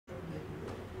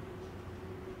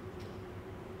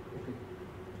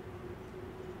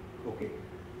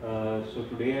So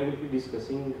today I will be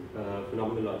discussing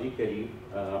phenomenologically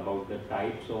about the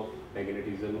types of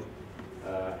magnetism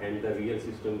and the real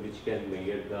system which can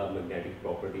measure the magnetic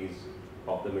properties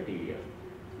of the material.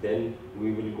 Then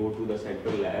we will go to the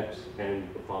central labs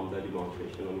and perform the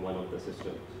demonstration on one of the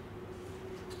systems.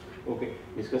 Okay,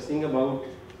 discussing about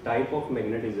type of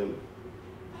magnetism,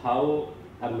 how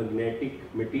a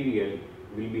magnetic material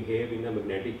will behave in a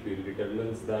magnetic field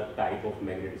determines the type of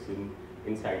magnetism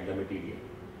inside the material.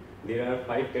 There are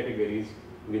 5 categories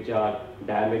which are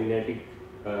diamagnetic,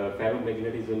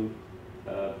 ferromagnetism,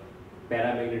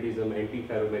 paramagnetism,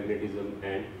 anti-ferromagnetism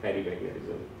and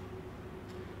ferrimagnetism.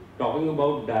 Talking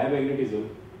about diamagnetism,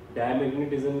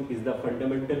 diamagnetism is the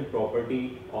fundamental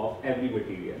property of every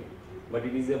material, but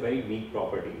it is a very weak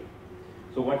property.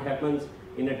 So what happens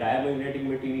in a diamagnetic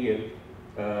material,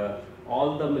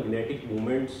 all the magnetic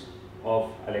moments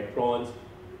of electrons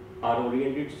are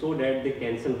oriented so that they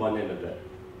cancel one another.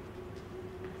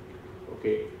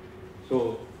 Okay,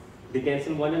 so they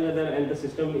cancel one another and the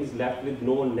system is left with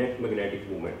no net magnetic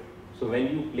moment. So when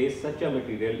you place such a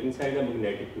material inside a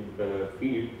magnetic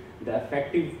field, the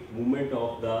effective movement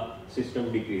of the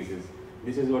system decreases.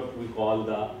 This is what we call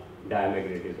the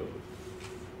diamagnetism.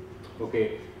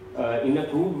 Okay, in a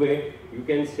crude way, you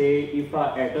can say if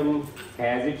an atom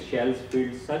has its shells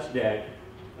filled such that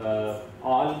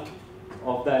all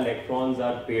of the electrons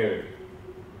are paired,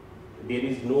 there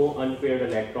is no unpaired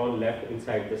electron left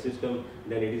inside the system,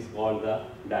 then it is called the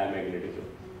diamagnetism.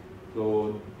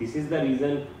 So this is the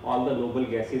reason all the noble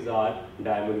gases are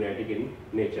diamagnetic in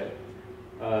nature.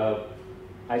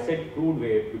 I said crude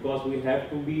way because we have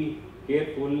to be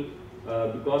careful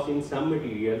because in some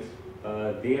materials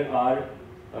there are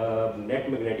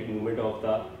net magnetic moment of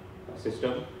the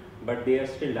system, but they are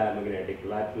still diamagnetic,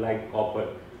 like copper.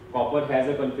 Copper has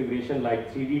a configuration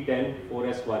like 3d10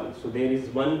 4s1, so there is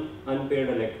one unpaired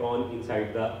electron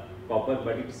inside the copper,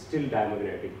 but it is still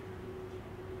diamagnetic.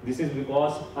 This is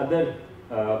because other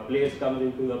players comes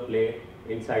into the play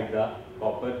inside the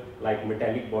copper, like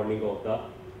metallic bonding of the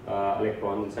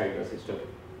electron inside the system.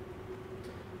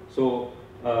 So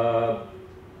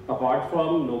apart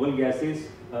from noble gases,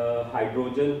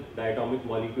 hydrogen, the atomic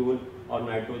molecule, or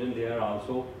nitrogen, they are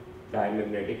also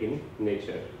diamagnetic in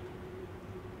nature.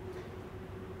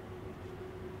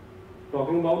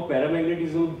 Talking about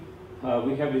paramagnetism,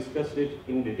 we have discussed it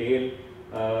in detail.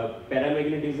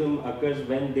 Paramagnetism occurs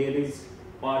when there is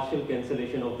partial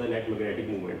cancellation of the net magnetic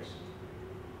moments.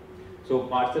 So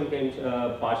partial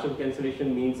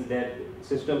cancellation means that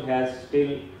system has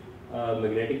still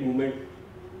magnetic moment.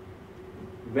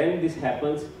 When this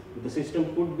happens, the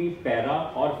system could be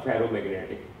para or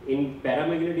ferromagnetic. In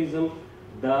paramagnetism,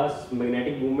 the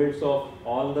magnetic moments of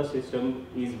all the system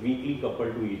is weakly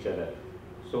coupled to each other.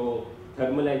 So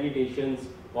thermal agitations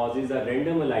causes a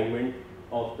random alignment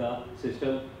of the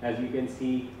system, as you can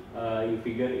see in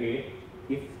figure A.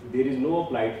 If there is no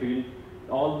applied field,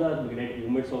 all the magnetic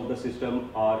moments of the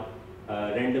system are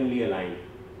randomly aligned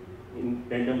in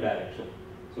random direction.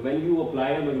 So when you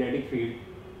apply a magnetic field,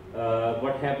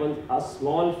 what happens? A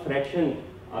small fraction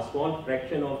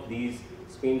of these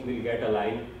spins will get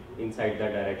aligned inside the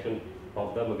direction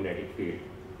of the magnetic field.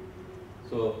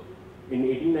 So in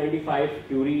 1895,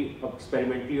 Curie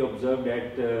experimentally observed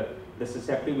that the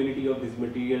susceptibility of these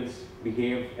materials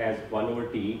behave as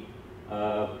 1/T.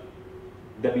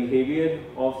 The behavior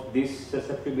of this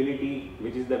susceptibility,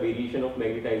 which is the variation of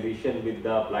magnetization with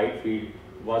the applied field,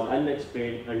 was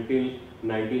unexplained until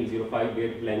 1905,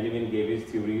 where Langevin gave his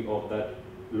theory of the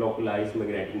localized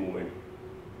magnetic moment.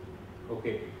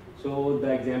 Okay, so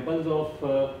the examples of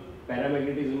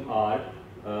paramagnetism are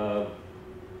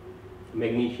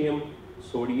magnesium,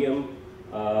 sodium,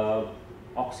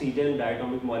 oxygen,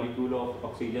 diatomic molecule of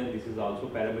oxygen, this is also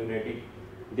paramagnetic.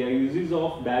 Their uses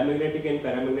of diamagnetic and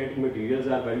paramagnetic materials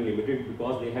are very limited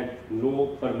because they had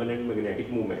no permanent magnetic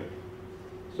moment.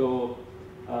 So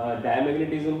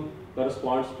diamagnetism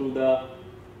corresponds to the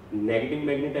negative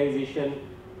magnetization,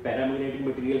 paramagnetic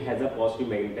material has a positive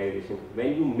magnetization.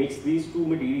 When you mix these two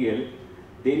materials,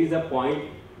 there is a point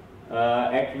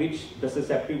at which the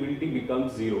susceptibility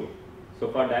becomes 0. So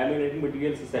for diamagnetic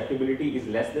material, susceptibility is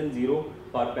less than 0,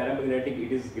 for paramagnetic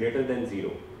it is greater than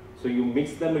 0. So you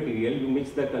mix the material, you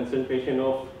mix the concentration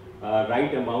of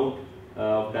right amount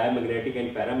of diamagnetic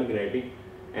and paramagnetic,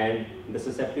 and the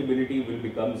susceptibility will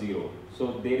become 0.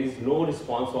 So there is no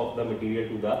response of the material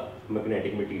to the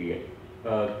magnetic material,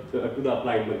 to the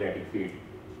applied magnetic field.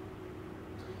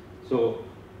 So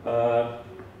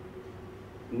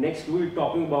next we will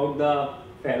talking about the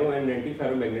ferro and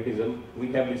anti-ferromagnetism.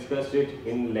 We have discussed it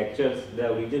in lectures. The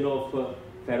origin of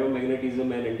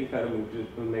ferromagnetism and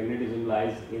antiferromagnetism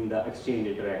lies in the exchange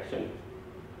interaction.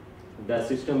 The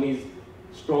system is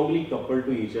strongly coupled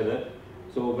to each other.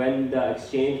 So when the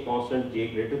exchange constant J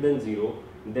greater than 0,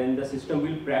 then the system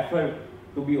will prefer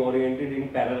to be oriented in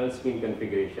parallel spin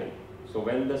configuration. So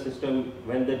when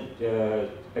the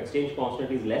exchange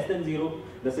constant is less than 0,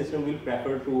 the system will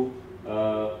prefer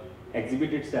to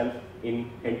exhibit itself in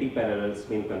anti-parallel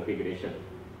spin configuration.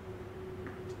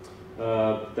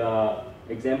 The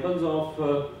examples of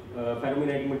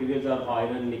ferromagnetic materials are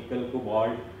iron, nickel,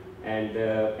 cobalt, and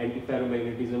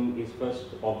antiferromagnetism is first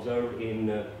observed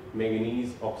in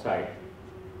manganese oxide.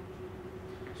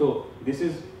 So this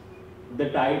is the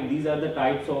type. These are the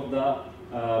types of the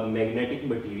magnetic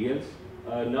materials.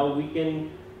 Now we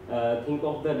can think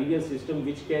of the real system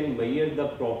which can measure the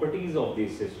properties of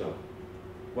this system.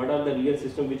 What are the real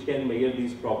system which can measure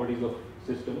these properties of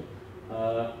system?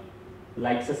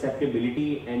 Like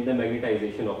susceptibility and the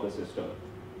magnetization of the system.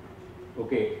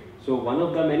 Okay, so one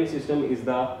of the many systems is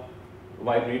the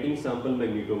vibrating sample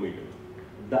magnetometer.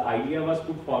 The idea was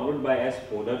put forward by S.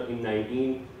 Fodor in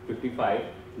 1955.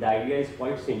 The idea is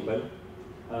quite simple.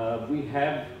 We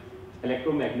have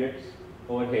electromagnets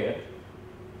over here.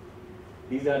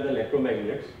 These are the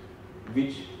electromagnets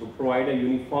which provide a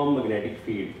uniform magnetic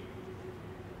field.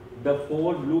 The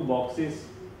 4 blue boxes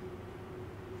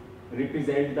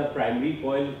represent the primary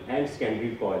coil and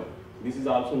secondary coil. This is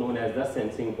also known as the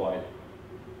sensing coil.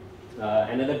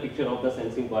 Another picture of the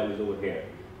sensing coil is over here,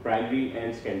 primary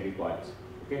and secondary coils.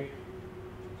 Okay.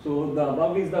 So the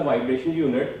above is the vibration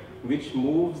unit which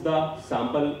moves the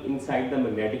sample inside the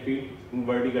magnetic field in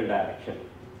vertical direction.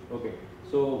 Okay.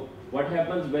 So what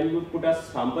happens when you put a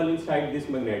sample inside this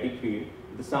magnetic field?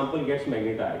 The sample gets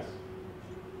magnetized.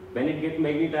 When it gets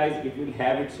magnetized, it will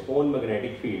have its own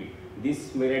magnetic field.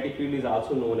 This magnetic field is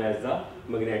also known as the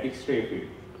magnetic stray field.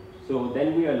 So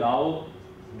then we allow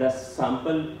the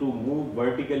sample to move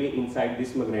vertically inside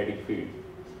this magnetic field.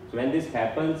 So when this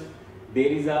happens, there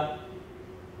is a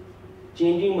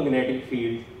changing magnetic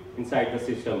field inside the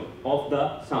system of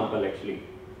the sample actually.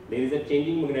 There is a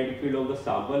changing magnetic field of the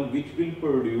sample which will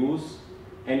produce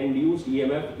an induced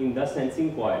EMF in the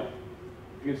sensing coil.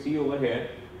 If you see over here,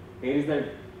 here is the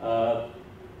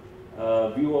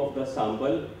view of the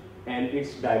sample and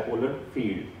its dipolar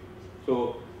field.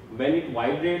 So when it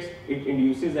vibrates, it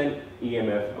induces an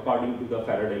EMF according to the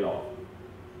Faraday law.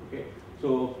 Okay.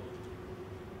 So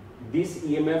this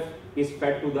EMF is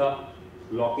fed to the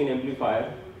lock-in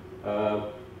amplifier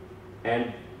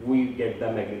and we get the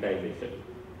magnetization.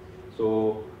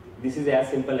 So this is as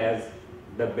simple as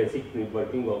the basic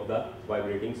working of the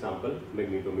vibrating sample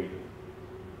magnetometer.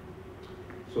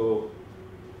 So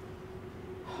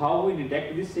how we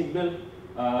detect this signal?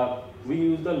 We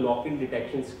use the lock-in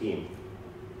detection scheme.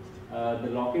 The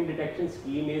lock-in detection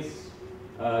scheme is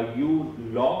you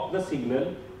lock the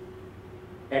signal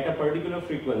at a particular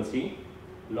frequency.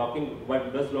 Lock-in,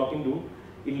 what does lock-in do?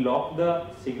 It locks the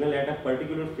signal at a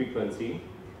particular frequency.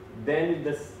 Then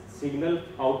the signal,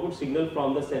 output signal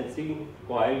from the sensing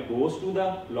coil goes to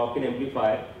the lock-in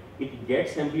amplifier. It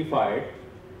gets amplified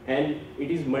and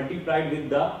it is multiplied with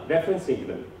the reference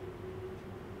signal.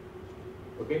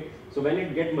 Okay. So when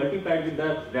it gets multiplied with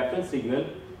the reference signal,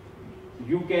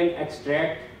 you can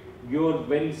extract your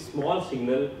very small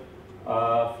signal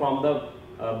from the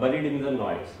buried in the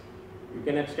noise. You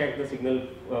can extract the signal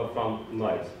from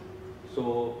noise.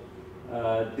 So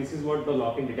this is what the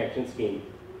lock-in detection scheme.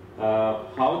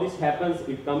 How this happens?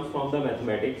 It comes from the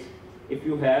mathematics. If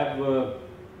you have,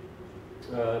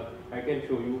 I can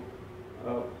show you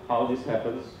how this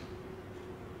happens.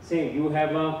 Say you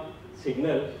have a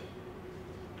signal.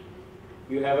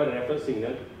 You have a reference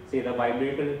signal. Say the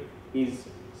vibrator is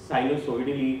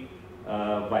sinusoidally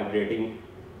vibrating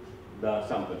the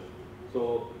sample.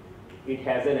 So it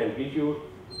has an amplitude.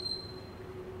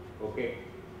 Okay.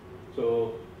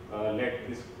 So let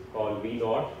this call V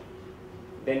naught.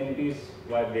 Then it is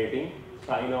vibrating.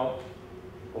 Sine of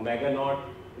omega naught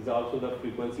is also the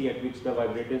frequency at which the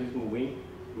vibrator is moving.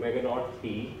 Omega naught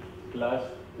T plus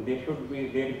there will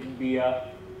be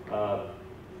a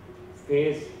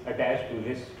phase attached to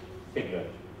this signal.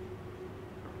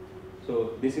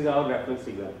 So this is our reference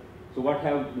signal. So what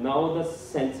have now the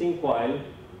sensing coil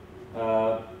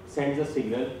sends a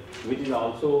signal which is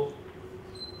also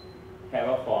have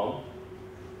a form.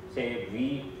 Say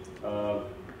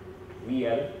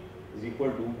VL is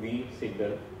equal to V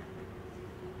signal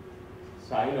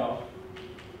sine of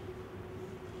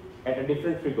at a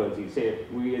different frequency. Say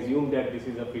we assume that this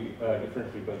is a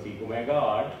different frequency, omega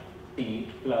r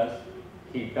T plus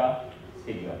theta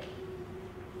signal.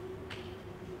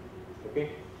 Okay.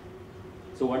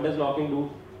 So what does lock-in do?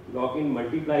 lock-in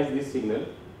multiplies this signal.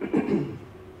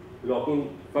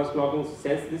 First lock-in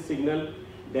sends this signal,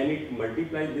 then it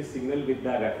multiplies this signal with the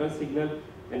reference signal,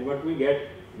 and what we get,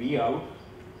 V out.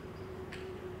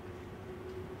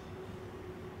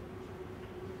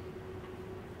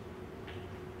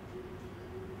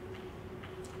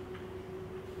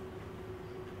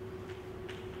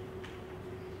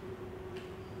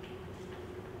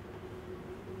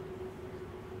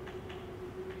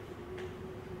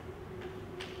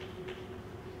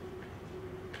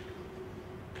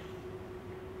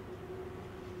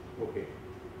 Okay,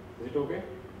 is it okay?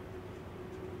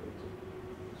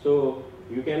 So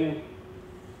you can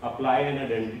apply an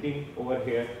identity over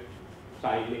here, sin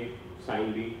A,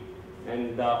 sin B,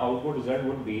 and the output result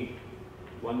would be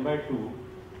 1 by 2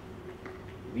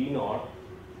 V naught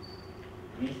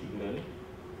V signal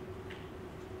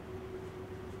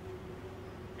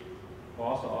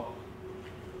cos of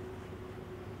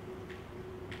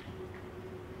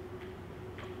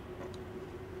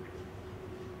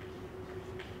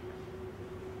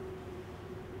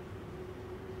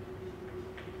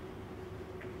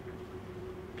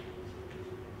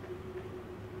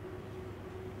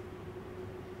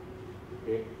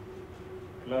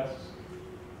plus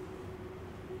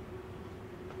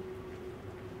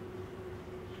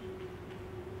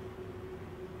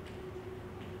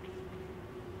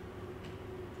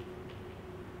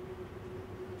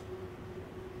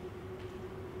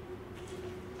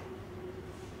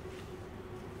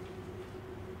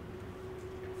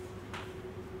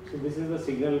so this is the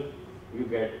signal you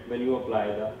get when you apply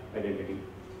the identity.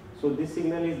 So this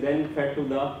signal is then fed to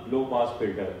the low pass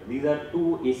filter. These are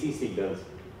two AC signals,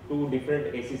 two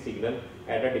different AC signals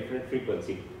at a different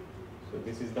frequency. So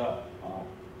this is the R.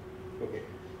 Okay.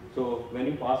 So when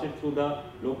you pass it through the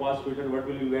low pass filter, what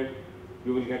will you get?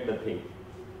 You will get the thing.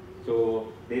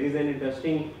 So there is an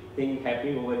interesting thing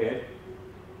happening over here.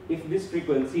 If this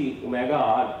frequency omega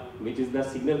R, which is the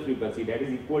signal frequency, that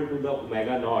is equal to the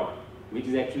omega naught, which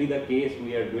is actually the case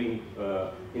we are doing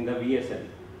in the VSN.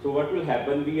 So what will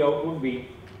happen? V out would be,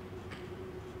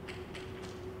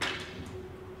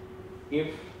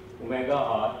 if omega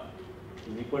R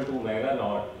is equal to omega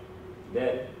naught,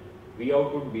 then V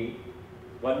out would be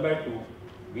 1 by 2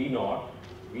 V naught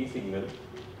V signal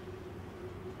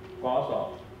cos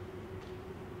of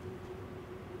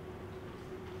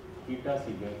theta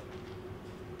signal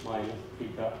minus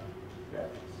theta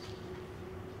reference.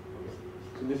 Okay.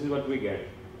 So this is what we get.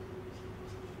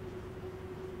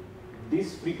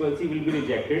 This frequency will be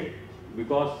rejected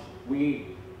because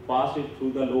we passed it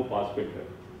through the low pass filter.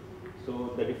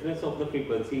 So the difference of the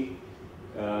frequency,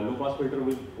 low pass filter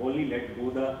will only let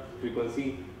go the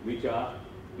frequency which are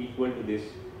equal to this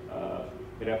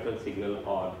reference signal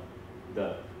or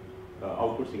the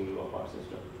output signal of our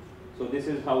system. So this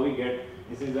is how we get,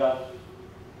 this is a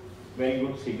very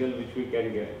good signal which we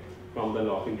can get from the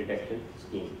lock-in detection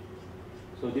scheme.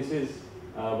 So this is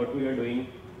what we are doing.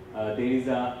 There is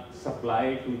a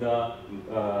supply to the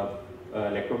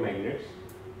electromagnets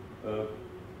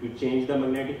to change the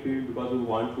magnetic field, because we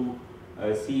want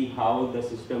to see how the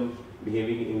system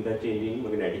behaving in the changing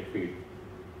magnetic field.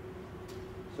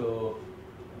 So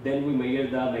then we measure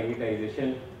the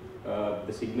magnetization,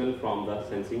 the signal from the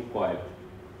sensing coil.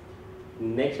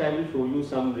 Next I will show you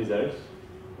some results.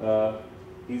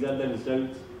 These are the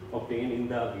results obtained in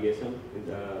the VSM,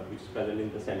 which is present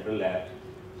in the central lab.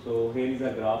 So here is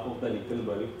a graph of the nickel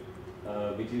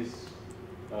bulb, which is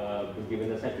given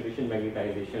the saturation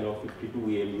magnetization of 52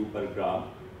 AMU per gram,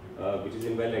 which is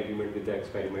in well agreement with the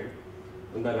experiment.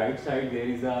 On the right side there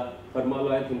is a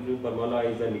permalloy thin film.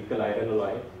 Permalloy is a nickel iron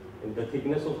alloy, and the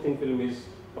thickness of thin film is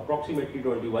approximately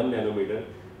 21 nanometer,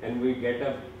 and we get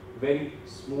a very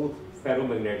smooth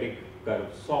ferromagnetic curve,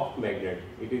 soft magnet.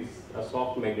 It is a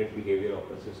soft magnet behavior of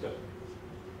the system.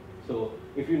 So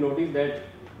if you notice that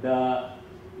the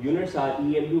units are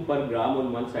EMU per gram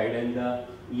on one side and the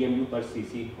EMU per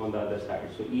cc on the other side.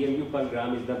 So EMU per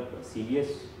gram is the CBS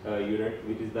unit,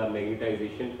 which is the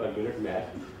magnetization per unit mass,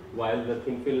 while the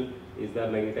thin film is the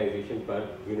magnetization per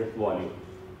unit volume.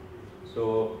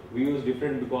 So we use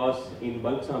different because in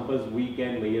bulk samples we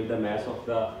can measure the mass of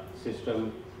the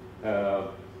system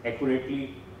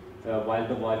accurately, while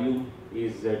the volume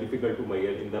is difficult to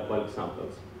measure in the bulk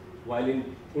samples. While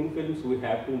in thin films we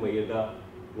have to measure the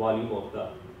volume of the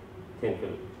thin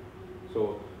film.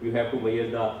 So you have to measure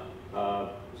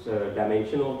the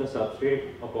dimension of the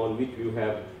substrate upon which you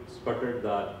have sputtered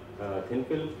the thin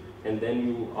film, and then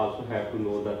you also have to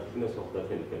know the thickness of the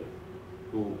thin film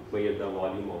to measure the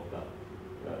volume of the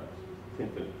thin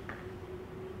film.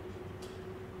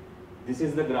 This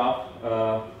is the graph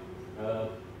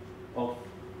of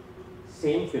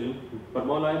same film,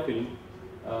 permalloy film,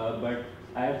 but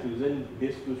I have chosen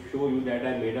this to show you that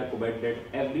I made a comment that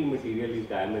every material is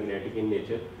diamagnetic in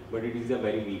nature, but it is a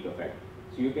very weak effect.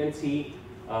 So you can see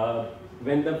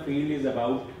when the field is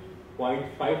about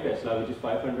 0.5 Tesla, which is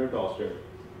 500 Oersted,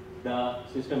 the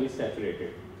system is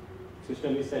saturated.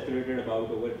 System is saturated about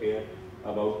over here,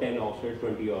 about 10 Oersted,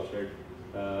 20 Oersted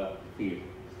field.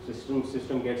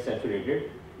 System gets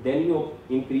saturated. Then you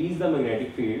increase the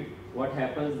magnetic field. What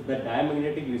happens? The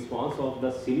diamagnetic response of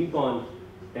the silicon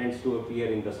tends to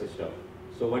appear in the system.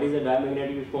 So what is the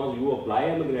diamagnetic response? You apply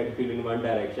a magnetic field in one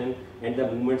direction and the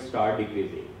movements start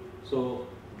decreasing. So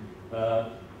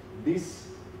this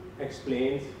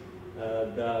explains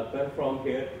the curve from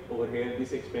here over here.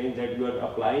 This explains that you are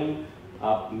applying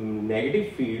a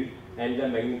negative field and the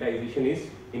magnetization is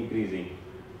increasing.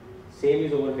 Same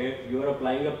is over here. You are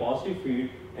applying a positive field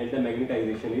and the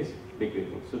magnetization is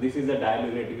decreasing. So this is the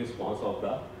diamagnetic response of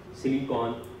the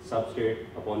silicon substrate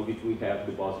upon which we have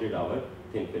deposited our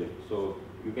thin film. So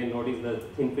you can notice the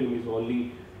thin film is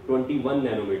only 21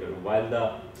 nanometer, while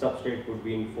the substrate could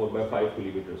be in 4 by 5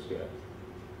 millimeters square.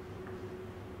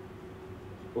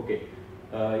 Okay,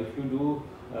 if you do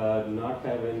not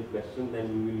have any question,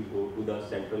 then we will go to the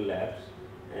central labs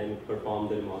and perform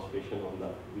the demonstration on the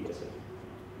VSM.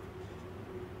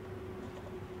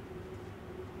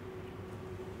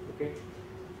 Okay.